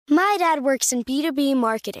My dad works in B2B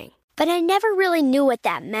marketing, but I never really knew what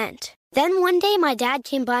that meant. Then one day, my dad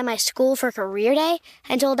came by my school for career day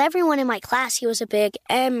and told everyone in my class he was a big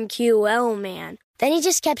MQL man. Then he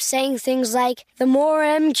just kept saying things like, the more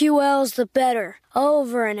MQLs, the better,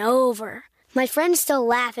 over and over. My friends still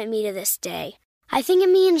laugh at me to this day. I think it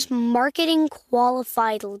means Marketing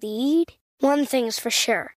Qualified Lead. One thing's for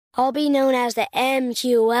sure, I'll be known as the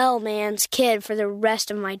MQL man's kid for the rest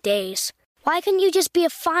of my days. Why couldn't you just be a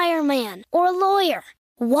fireman or a lawyer?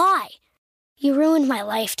 Why? You ruined my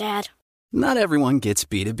life, Dad. Not everyone gets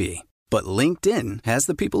B2B, but LinkedIn has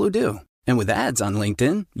the people who do. And with ads on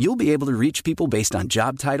LinkedIn, you'll be able to reach people based on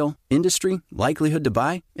job title, industry, likelihood to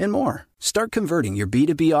buy, and more. Start converting your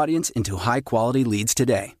B2B audience into high-quality leads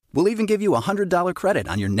today. We'll even give you a $100 credit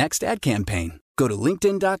on your next ad campaign. Go to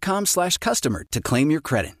linkedin.com/customer to claim your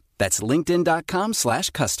credit. That's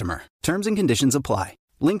linkedin.com/customer. Terms and conditions apply.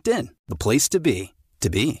 LinkedIn, the place to be, to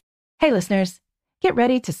be. Hey, listeners, get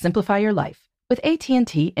ready to simplify your life with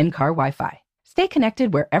AT&T in-car Wi-Fi. Stay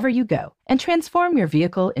connected wherever you go and transform your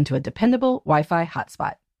vehicle into a dependable Wi-Fi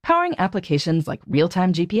hotspot. Powering applications like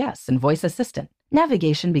real-time GPS and voice assistant,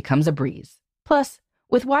 navigation becomes a breeze. Plus,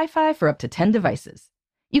 with Wi-Fi for up to 10 devices,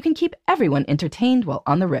 you can keep everyone entertained while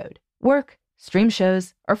on the road, work, stream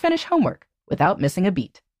shows, or finish homework without missing a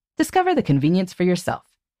beat. Discover the convenience for yourself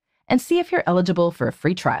and see if you're eligible for a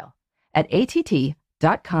free trial at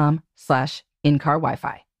att.com/in-car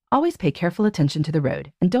Wi-Fi. Always pay careful attention to the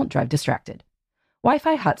road and don't drive distracted.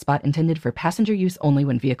 Wi-Fi hotspot intended for passenger use only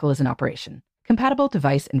when vehicle is in operation. Compatible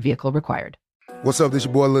device and vehicle required. What's up, this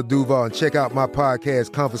your boy Lil Duval, and check out my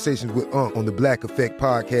podcast, Conversations with Unc, on the Black Effect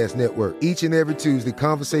Podcast Network. Each and every Tuesday,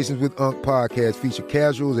 Conversations with Unc podcast feature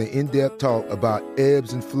casual and in-depth talk about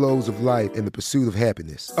ebbs and flows of life and the pursuit of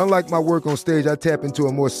happiness. Unlike my work on stage, I tap into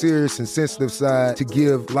a more serious and sensitive side to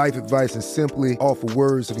give life advice and simply offer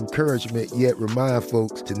words of encouragement, yet remind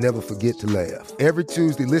folks to never forget to laugh. Every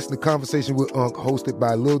Tuesday, listen to Conversation with Unc, hosted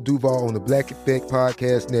by Lil Duval on the Black Effect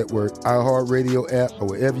Podcast Network, iHeartRadio app, or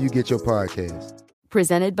wherever you get your podcasts.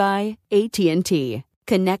 Presented by AT&T.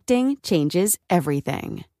 Connecting changes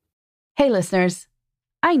everything. Hey, listeners,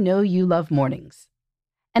 I know you love mornings.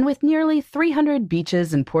 And with nearly 300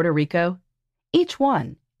 beaches in Puerto Rico, each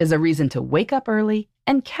one is a reason to wake up early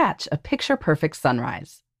and catch a picture-perfect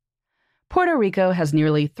sunrise. Puerto Rico has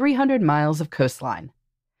nearly 300 miles of coastline,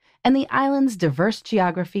 and the island's diverse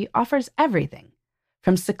geography offers everything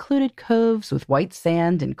from secluded coves with white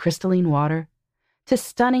sand and crystalline water to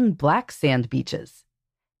stunning black sand beaches,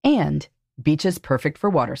 and beaches perfect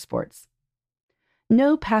for water sports.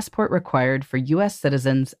 No passport required for U.S.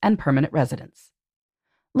 citizens and permanent residents.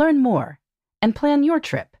 Learn more and plan your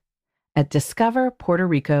trip at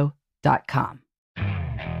discoverpuertorico.com.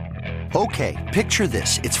 Okay, picture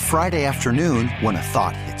this. It's Friday afternoon when a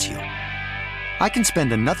thought hits you. I can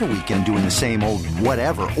spend another weekend doing the same old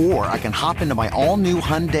whatever, or I can hop into my all-new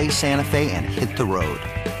Hyundai Santa Fe and hit the road.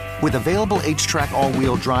 With available H-Track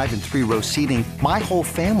all-wheel drive and 3-row seating, my whole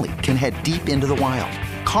family can head deep into the wild.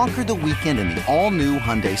 Conquer the weekend in the all-new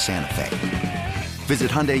Hyundai Santa Fe.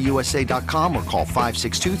 Visit HyundaiUSA.com or call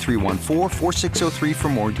 562-314-4603 for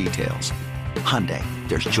more details. Hyundai,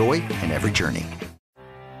 there's joy in every journey.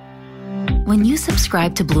 When you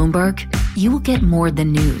subscribe to Bloomberg, you will get more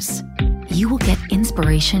than news. You will get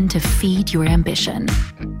inspiration to feed your ambition.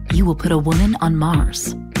 You will put a woman on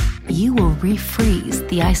Mars. You will refreeze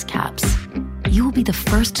the ice caps. You will be the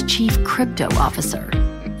first chief crypto officer.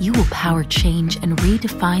 You will power change and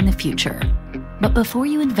redefine the future. But before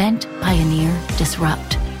you invent, pioneer,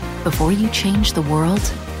 disrupt, before you change the world,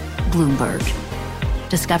 Bloomberg.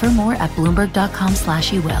 Discover more at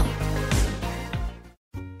Bloomberg.com/youwill.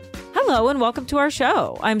 Hello and welcome to our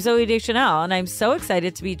show. I'm Zooey Deschanel, and I'm so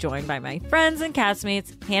excited to be joined by my friends and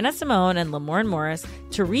castmates, Hannah Simone and Lamorne Morris,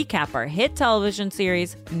 to recap our hit television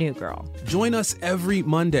series, New Girl. Join us every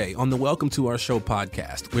Monday on the Welcome to Our Show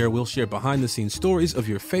podcast, where we'll share behind-the-scenes stories of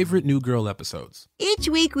your favorite New Girl episodes. Each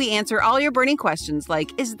week, we answer all your burning questions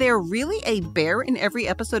like, is there really a bear in every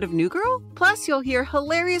episode of New Girl? Plus, you'll hear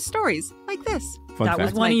hilarious stories like this. That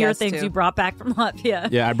was one of your things you brought back from Latvia.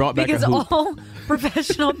 Yeah, I brought back because a hoop. All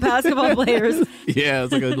professional basketball players. Yeah,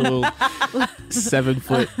 it's like a little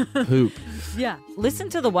 7-foot hoop. Yeah. Listen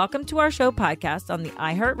to the Welcome to Our Show podcast on the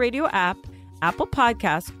iHeartRadio app, Apple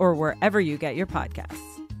Podcasts, or wherever you get your podcasts.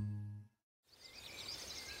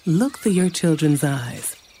 Look through your children's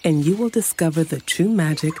eyes, and you will discover the true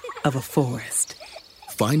magic of a forest.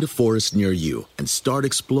 Find a forest near you and start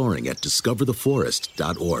exploring at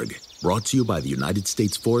discovertheforest.org. Brought to you by the United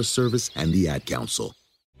States Forest Service and the Ad Council.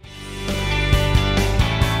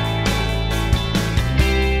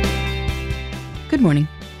 Good morning.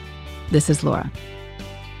 this is Laura.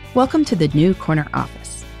 Welcome to the New Corner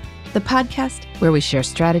Office, the podcast where we share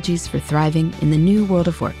strategies for thriving in the new world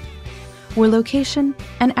of work, where location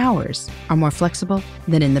and hours are more flexible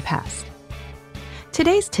than in the past.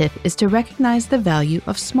 Today's tip is to recognize the value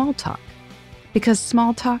of small talk, because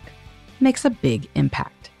small talk makes a big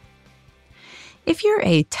impact. If you're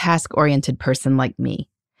a task-oriented person like me,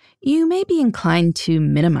 you may be inclined to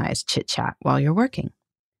minimize chit-chat while you're working.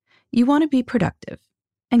 You want to be productive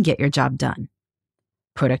and get your job done.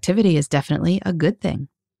 Productivity is definitely a good thing.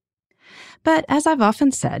 But as I've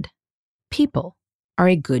often said, people are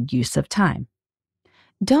a good use of time.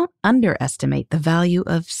 Don't underestimate the value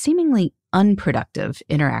of seemingly unproductive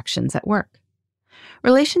interactions at work.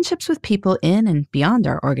 Relationships with people in and beyond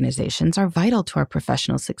our organizations are vital to our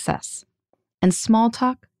professional success, and small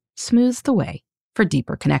talk smooths the way for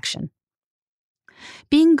deeper connection.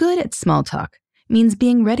 Being good at small talk means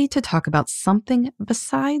being ready to talk about something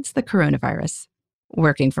besides the coronavirus,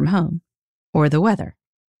 working from home, or the weather.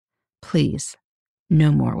 Please,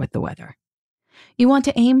 no more with the weather. You want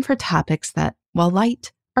to aim for topics that, while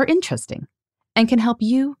light, are interesting and can help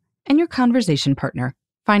you and your conversation partner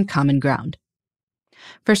find common ground.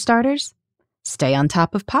 For starters, stay on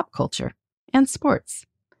top of pop culture and sports,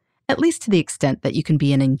 at least to the extent that you can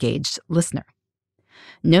be an engaged listener.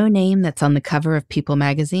 No name that's on the cover of People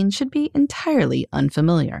magazine should be entirely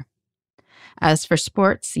unfamiliar. As for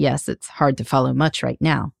sports, yes, it's hard to follow much right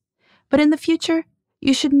now, but in the future,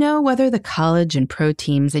 you should know whether the college and pro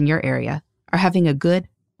teams in your area are having a good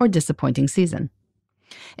or disappointing season.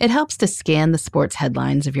 It helps to scan the sports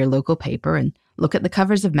headlines of your local paper and look at the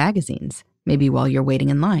covers of magazines, maybe while you're waiting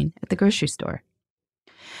in line at the grocery store.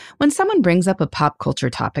 When someone brings up a pop culture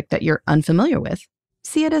topic that you're unfamiliar with,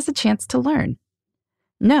 see it as a chance to learn.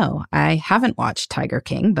 No, I haven't watched Tiger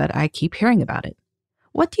King, but I keep hearing about it.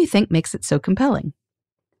 What do you think makes it so compelling?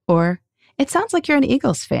 Or, it sounds like you're an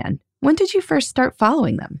Eagles fan. When did you first start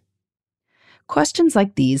following them? Questions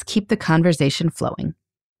like these keep the conversation flowing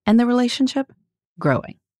and the relationship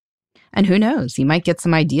growing. And who knows, you might get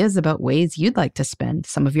some ideas about ways you'd like to spend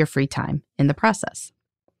some of your free time in the process.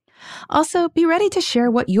 Also, be ready to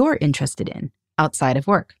share what you're interested in outside of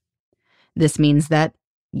work. This means that,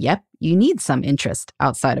 yep, you need some interest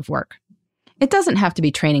outside of work. It doesn't have to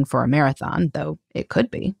be training for a marathon, though it could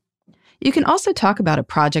be. You can also talk about a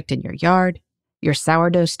project in your yard, your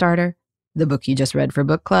sourdough starter, the book you just read for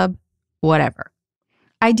book club, whatever.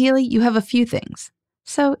 Ideally, you have a few things.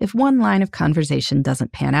 So if one line of conversation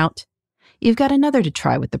doesn't pan out, you've got another to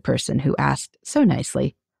try with the person who asked so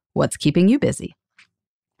nicely, "What's keeping you busy?"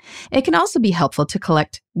 It can also be helpful to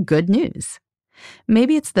collect good news.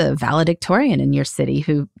 Maybe it's the valedictorian in your city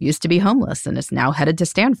who used to be homeless and is now headed to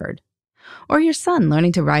Stanford. Or your son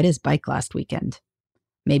learning to ride his bike last weekend.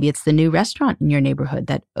 Maybe it's the new restaurant in your neighborhood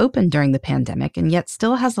that opened during the pandemic and yet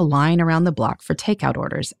still has a line around the block for takeout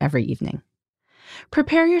orders every evening.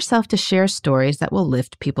 Prepare yourself to share stories that will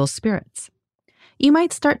lift people's spirits. You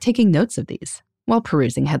might start taking notes of these while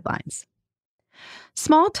perusing headlines.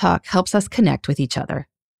 Small talk helps us connect with each other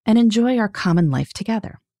and enjoy our common life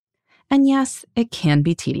together. And yes, it can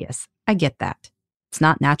be tedious. I get that. It's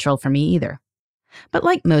not natural for me either. But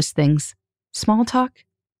like most things, small talk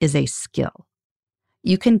is a skill.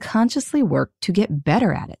 You can consciously work to get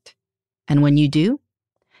better at it. And when you do,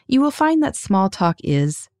 you will find that small talk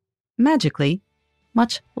is, magically,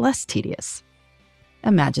 much less tedious.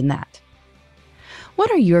 Imagine that.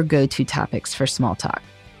 What are your go-to topics for small talk?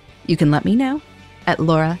 You can let me know at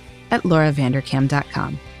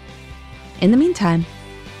laura@lauravanderkam.com. In the meantime,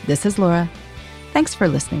 this is Laura. Thanks for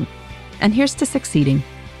listening. And here's to succeeding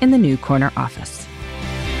in the New Corner Office.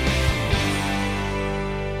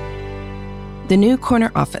 The New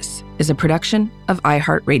Corner Office is a production of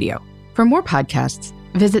iHeartRadio. For more podcasts,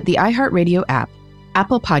 visit the iHeartRadio app,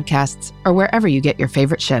 Apple Podcasts, or wherever you get your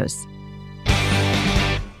favorite shows.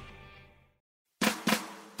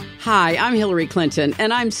 Hi, I'm Hillary Clinton,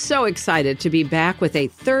 and I'm so excited to be back with a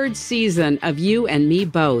third season of You and Me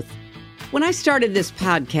Both. When I started this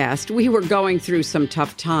podcast, we were going through some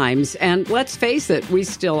tough times, and let's face it, we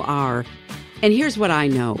still are. And here's what I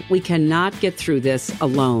know. We cannot get through this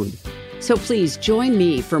alone. So please join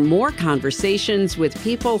me for more conversations with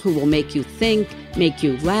people who will make you think, make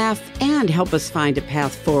you laugh, and help us find a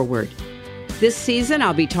path forward. This season,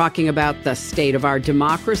 I'll be talking about the state of our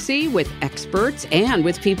democracy with experts and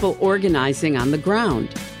with people organizing on the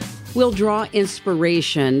ground. We'll draw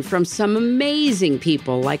inspiration from some amazing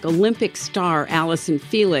people like Olympic star Allison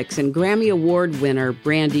Felix and Grammy Award winner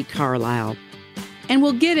Brandi Carlile. And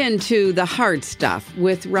we'll get into the hard stuff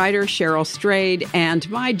with writer Cheryl Strayed and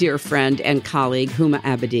my dear friend and colleague Huma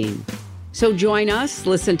Abedin. So join us,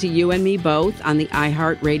 listen to You and Me Both on the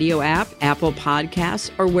iHeartRadio app, Apple Podcasts,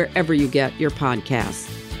 or wherever you get your podcasts.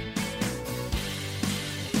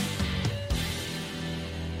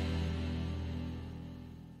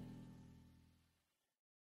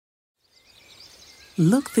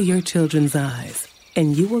 Look through your children's eyes,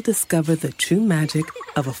 and you will discover the true magic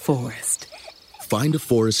of a forest. Find a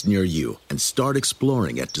forest near you and start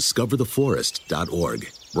exploring at discovertheforest.org.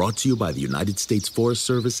 Brought to you by the United States Forest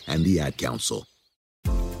Service and the Ad Council.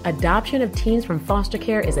 Adoption of teens from foster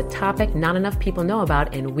care is a topic not enough people know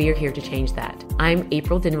about, and we're here to change that. I'm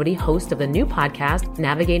April Dinwiddie, host of the new podcast,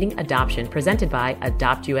 Navigating Adoption, presented by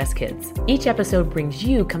Adopt US Kids. Each episode brings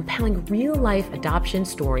you compelling real-life adoption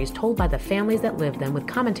stories told by the families that live them with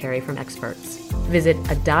commentary from experts. Visit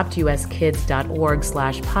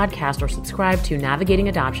adoptuskids.org/podcast or subscribe to Navigating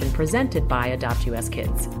Adoption, presented by Adopt US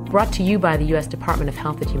Kids. Brought to you by the U.S. Department of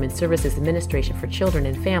Health and Human Services Administration for Children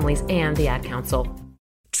and Families and the Ad Council.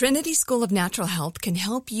 Trinity School of Natural Health can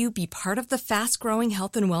help you be part of the fast-growing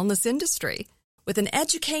health and wellness industry. With an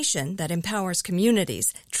education that empowers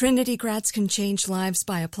communities, Trinity grads can change lives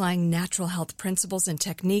by applying natural health principles and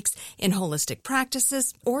techniques in holistic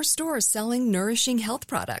practices or stores selling nourishing health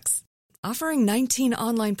products. Offering 19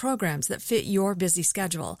 online programs that fit your busy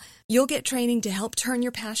schedule, you'll get training to help turn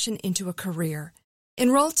your passion into a career.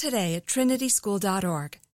 Enroll today at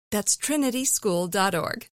trinityschool.org. That's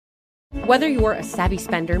trinityschool.org. Whether you're a savvy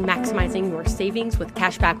spender maximizing your savings with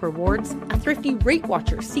cashback rewards, a thrifty rate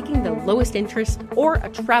watcher seeking the lowest interest, or a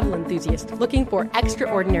travel enthusiast looking for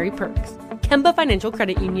extraordinary perks, Kemba Financial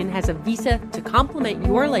Credit Union has a visa to complement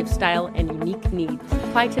your lifestyle and unique needs.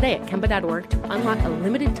 Apply today at Kemba.org to unlock a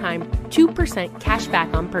limited time 2% cash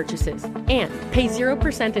back on purchases and pay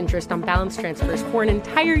 0% interest on balance transfers for an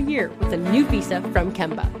entire year with a new visa from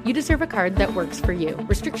Kemba. You deserve a card that works for you.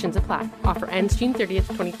 Restrictions apply. Offer ends June 30th,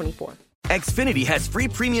 2024. Xfinity has free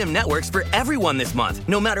premium networks for everyone this month,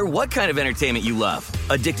 no matter what kind of entertainment you love.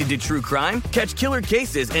 Addicted to true crime? Catch killer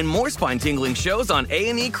cases and more spine-tingling shows on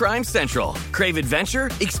A&E Crime Central. Crave adventure?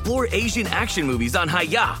 Explore Asian action movies on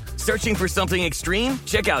Hi-YAH. Searching for something extreme?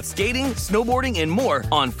 Check out skating, snowboarding, and more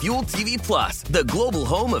on Fuel TV Plus, the global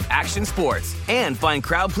home of action sports. And find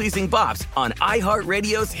crowd-pleasing bops on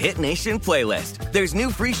iHeartRadio's Hit Nation playlist. There's new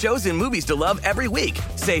free shows and movies to love every week.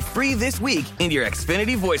 Say free this week in your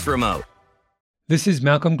Xfinity voice remote. This is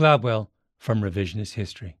Malcolm Gladwell from Revisionist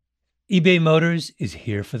History. eBay Motors is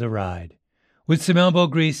here for the ride. With some elbow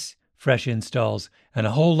grease, fresh installs, and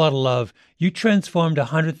a whole lot of love, you transformed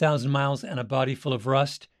 100,000 miles and a body full of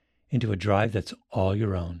rust into a drive that's all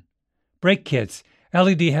your own. Brake kits,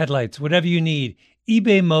 LED headlights, whatever you need,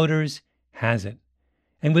 eBay Motors has it.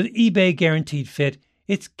 And with eBay Guaranteed Fit,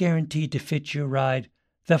 it's guaranteed to fit your ride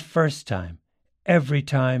the first time, every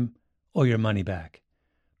time, or your money back.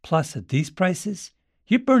 Plus, at these prices,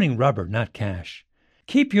 you're burning rubber, not cash.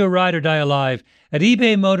 Keep your ride or die alive at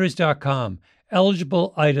ebaymotors.com.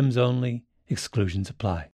 Eligible items only. Exclusions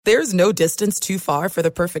apply. There's no distance too far for the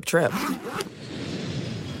perfect trip.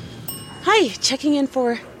 Hi, checking in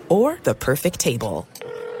for... Or the perfect table.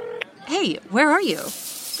 Hey, where are you?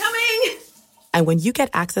 Coming! And when you get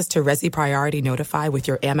access to Resi Priority Notify with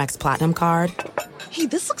your Amex Platinum card... Hey,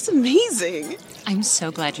 this looks amazing. I'm so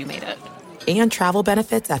glad you made it. And travel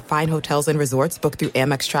benefits at fine hotels and resorts booked through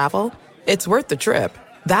Amex Travel, it's worth the trip.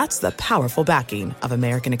 That's the powerful backing of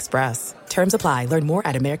American Express. Terms apply. Learn more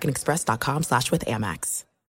at americanexpress.com/withAmex.